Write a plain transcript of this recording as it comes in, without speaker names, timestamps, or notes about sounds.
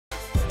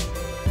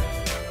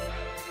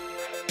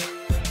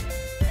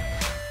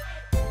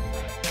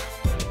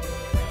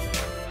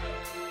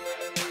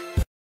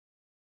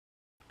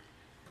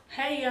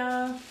Hey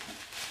y'all,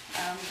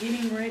 I'm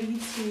getting ready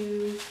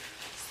to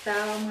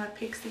style my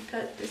pixie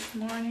cut this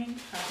morning.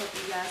 I hope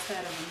you guys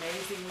had an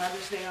amazing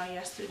Mother's Day on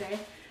yesterday.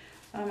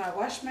 I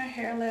washed my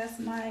hair last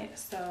night,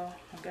 so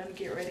I'm gonna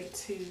get ready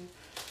to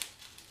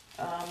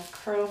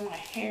curl my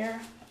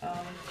hair.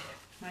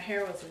 My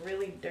hair was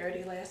really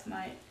dirty last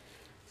night,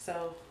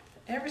 so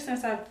ever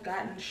since I've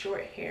gotten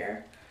short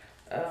hair,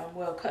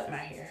 cut my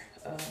hair,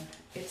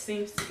 it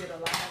seems to get a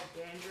lot of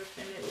dandruff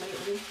in it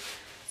lately.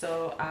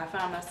 So I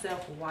found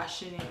myself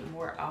washing it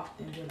more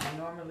often than I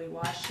normally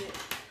wash it.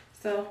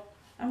 So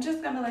I'm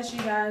just gonna let you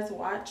guys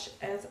watch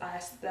as I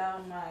style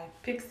my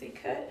pixie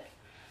cut.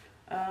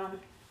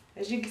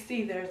 As you can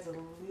see, there's a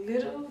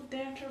little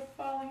dandruff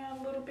falling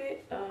out a little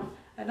bit.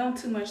 I don't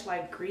too much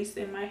like grease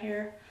in my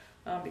hair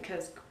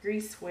because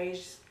grease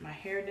weighs my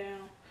hair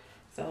down.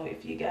 So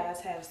if you guys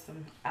have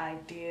some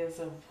ideas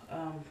of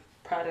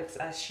products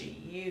I should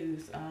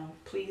use,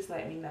 please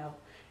let me know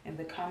in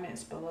the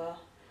comments below.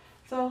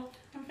 So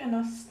I'm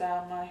gonna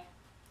style my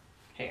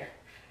hair.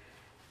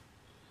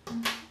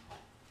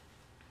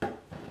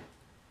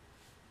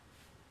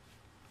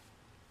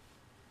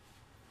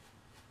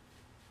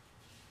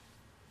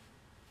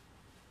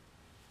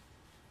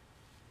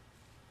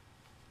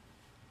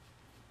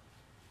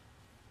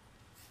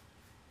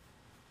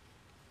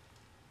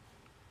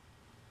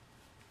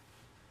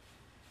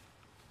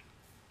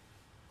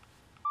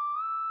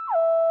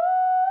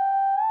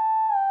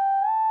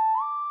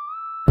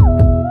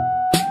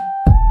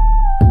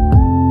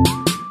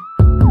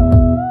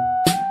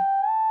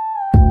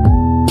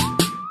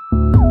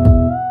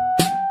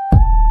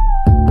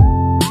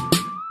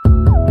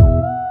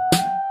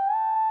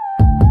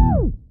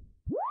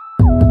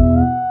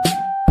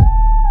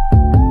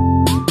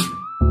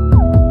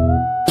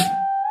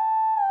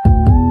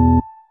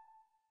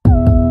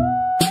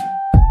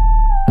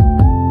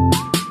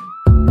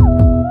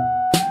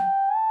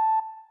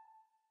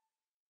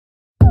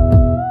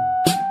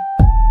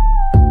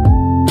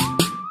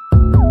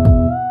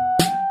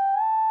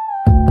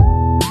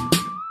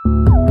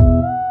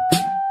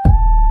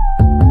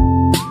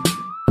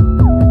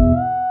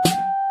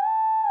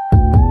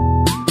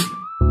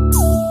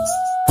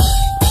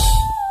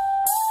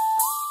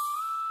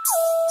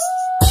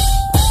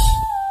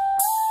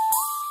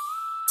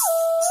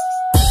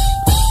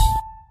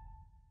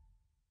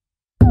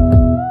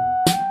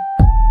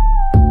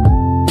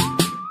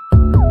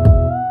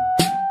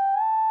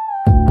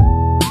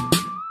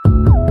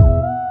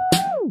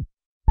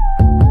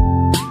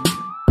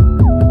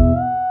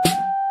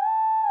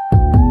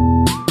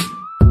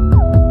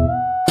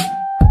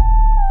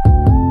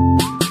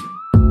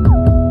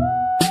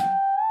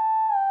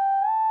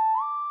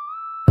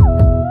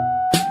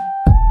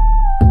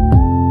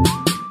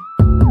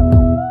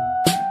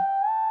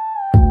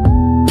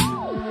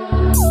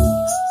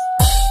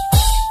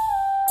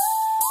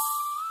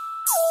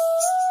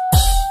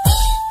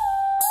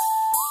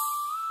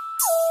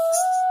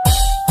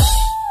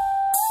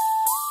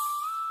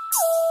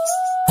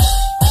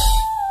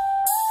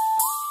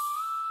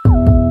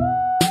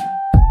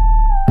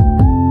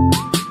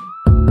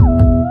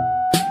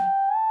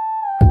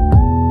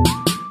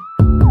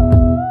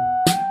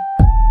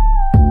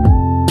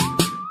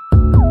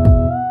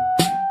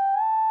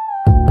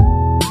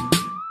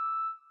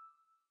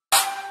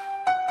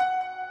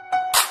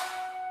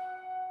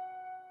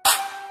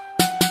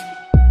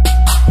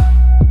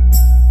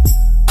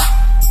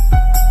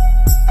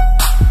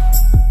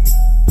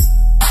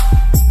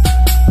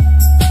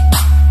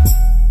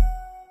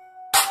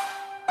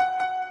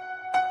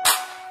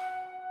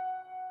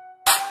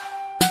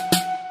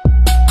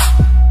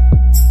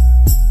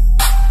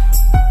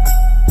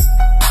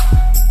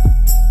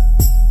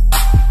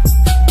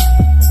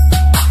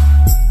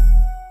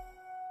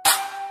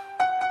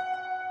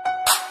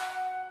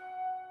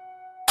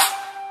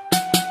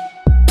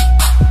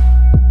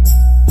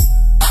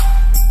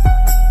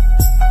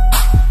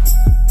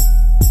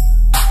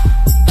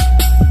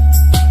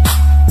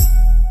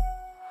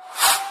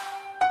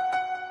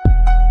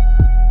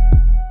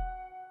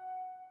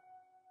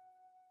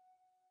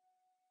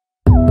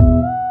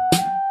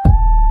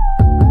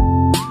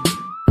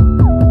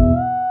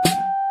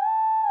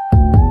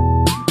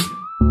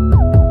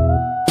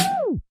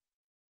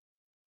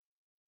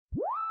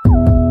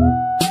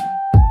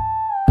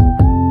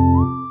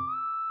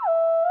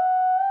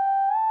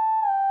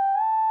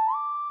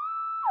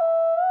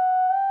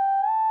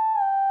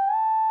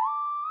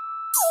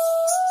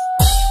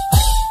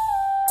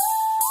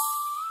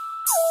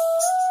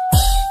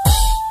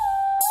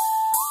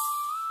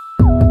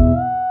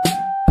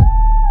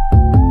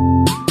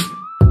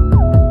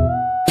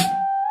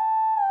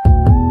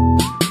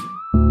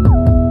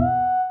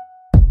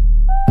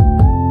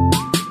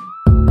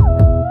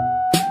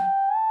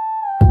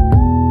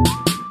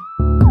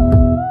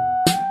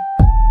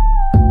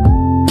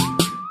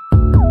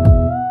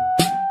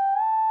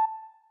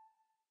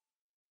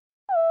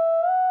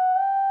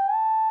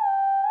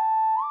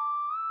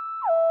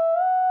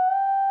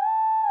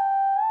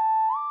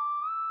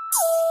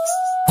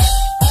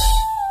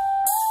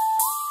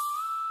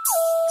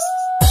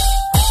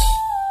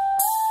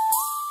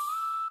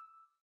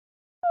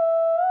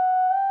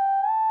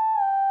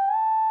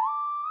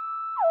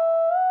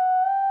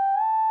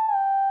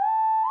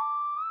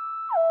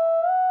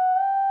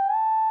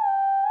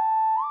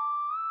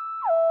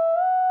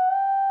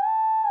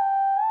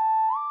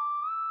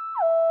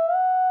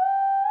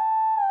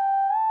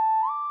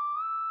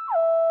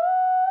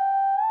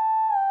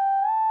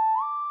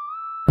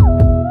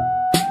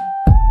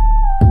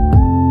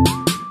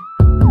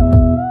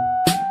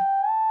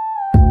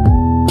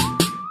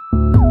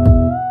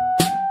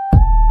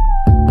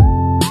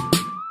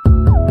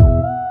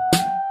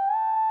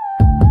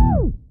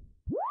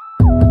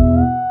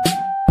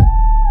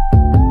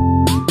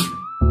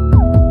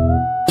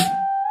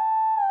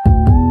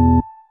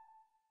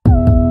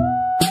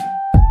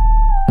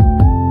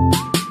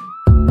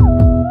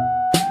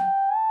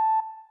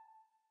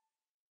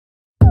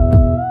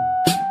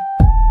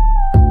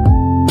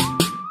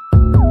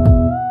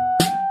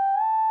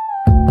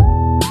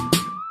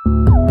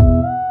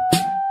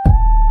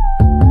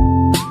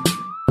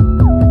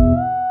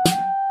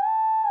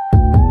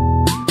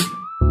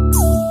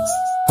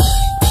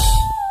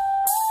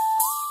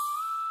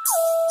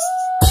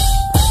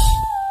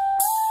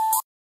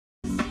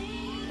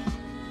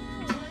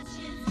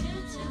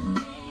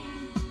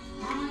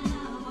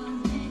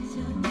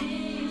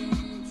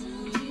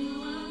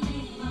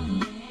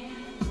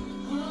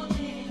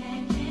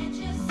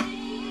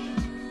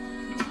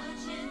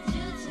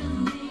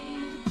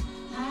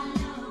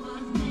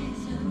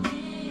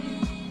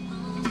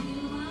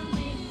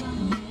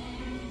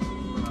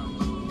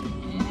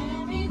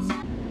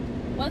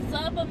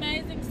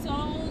 amazing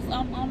souls.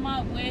 I'm on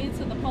my way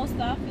to the post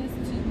office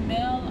to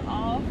mail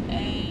off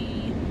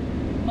a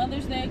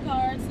Mother's Day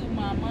card to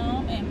my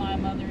mom and my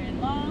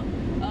mother-in-law.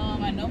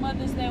 I know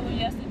Mother's Day was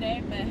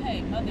yesterday, but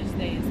hey, Mother's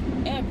Day is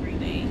every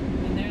day.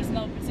 And there's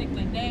no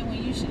particular day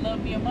when you should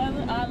love your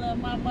mother. I love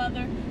my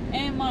mother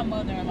and my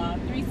mother-in-law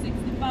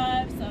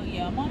 365. So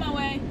yeah, I'm on my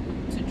way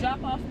to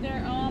drop off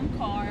their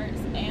cards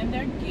and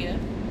their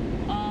gift.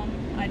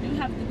 I do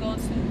have to go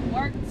to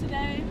work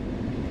today,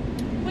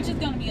 which is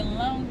going to be a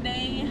long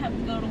day. I have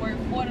to go to work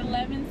 4 to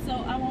 11, so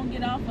I won't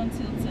get off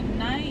until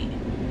tonight.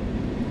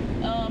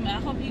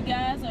 I hope you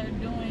guys are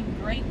doing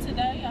great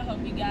today. I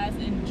hope you guys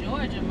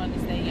enjoyed your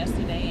Mother's Day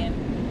yesterday.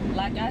 And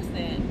like I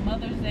said,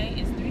 Mother's Day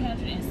is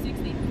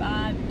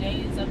 365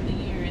 days of the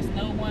year. It's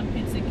no one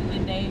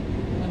particular day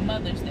with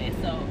Mother's Day.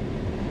 So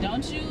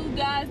don't you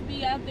guys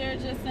be out there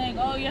just saying,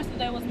 oh,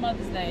 yesterday was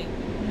Mother's Day.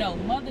 No,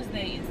 Mother's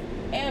Day is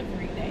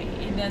every day.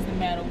 It doesn't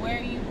matter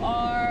where you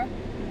are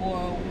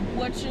or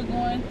what you're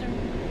going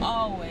through.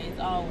 Always,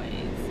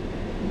 always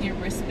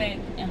give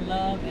respect and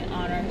love and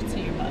honor to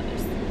your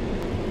mothers.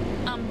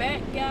 I'm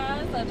back,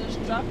 guys. I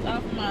just dropped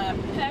off my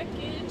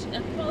package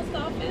at the post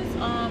office.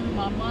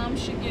 My mom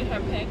should get her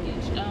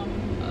package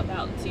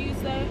about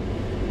Tuesday,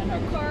 and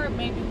her card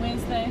maybe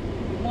Wednesday.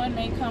 One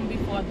may come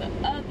before the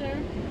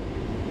other.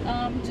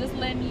 Just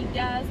letting you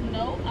guys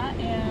know I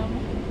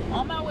am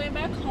on my way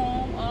back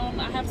home.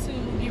 I have to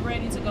get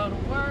ready to go to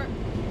work.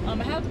 I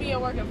have to be at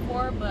work at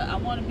 4, but I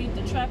want to beat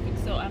the traffic,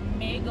 so I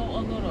may go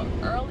a little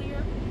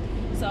earlier.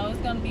 So it's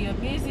going to be a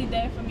busy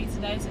day for me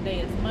today. Today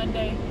is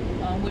Monday,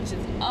 which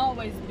is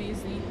always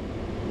busy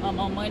on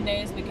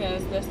Mondays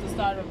because that's the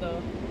start of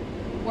the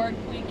work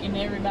week and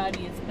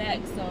everybody is back.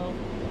 So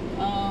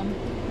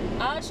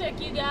I'll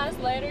check you guys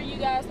later. You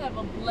guys have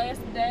a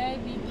blessed day.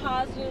 Be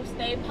positive,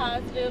 stay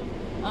positive.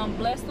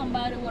 Bless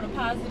somebody with a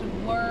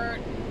positive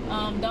word.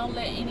 Don't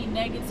let any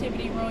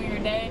negativity ruin your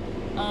day,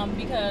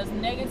 because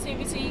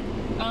negativity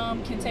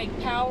can take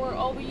power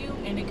over you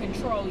and it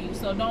control you.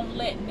 So don't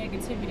let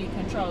negativity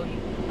control you.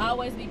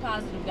 Always be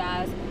positive,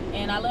 guys.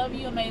 And I love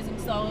you, amazing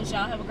souls.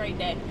 Y'all have a great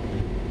day.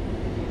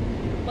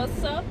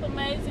 What's up,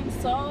 amazing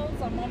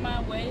souls? I'm on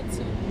my way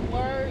to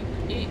work.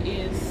 It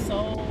is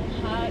so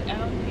hot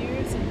out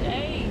here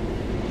today.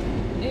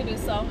 It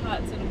is so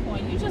hot to the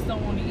point you just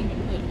don't want to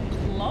even put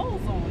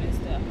clothes on. It's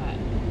that hot.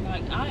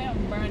 Like, I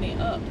am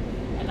burning up.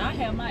 And I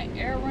have my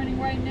air running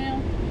right now,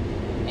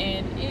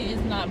 and it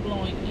is not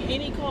blowing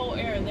any cold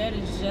air. That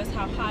is just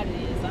how hot it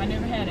is. I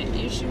never had an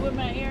issue with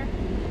my air.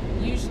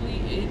 Usually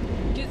it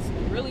gets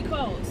really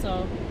cold.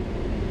 So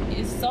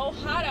it's so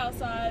hot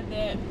outside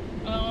that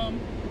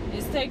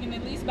it's taking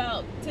at least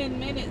about 10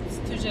 minutes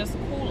to just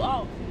cool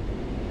off.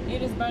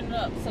 It is burning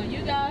up. So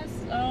you guys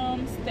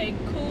stay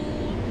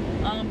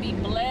cool, be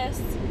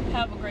blessed,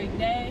 have a great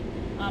day.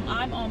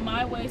 I'm on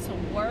my way to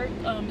work.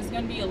 It's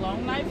gonna be a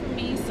long night for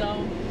me,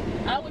 so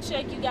I will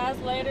check you guys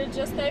later.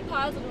 Just stay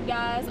positive,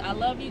 guys. I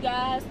love you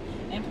guys,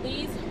 and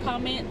please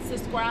comment,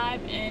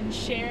 subscribe, and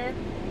share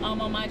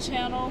on my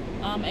channel,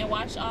 and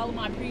watch all of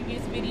my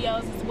previous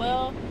videos as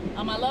well.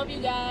 I love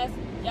you guys.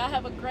 Y'all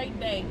have a great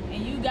day,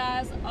 and you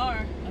guys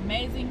are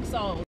amazing souls.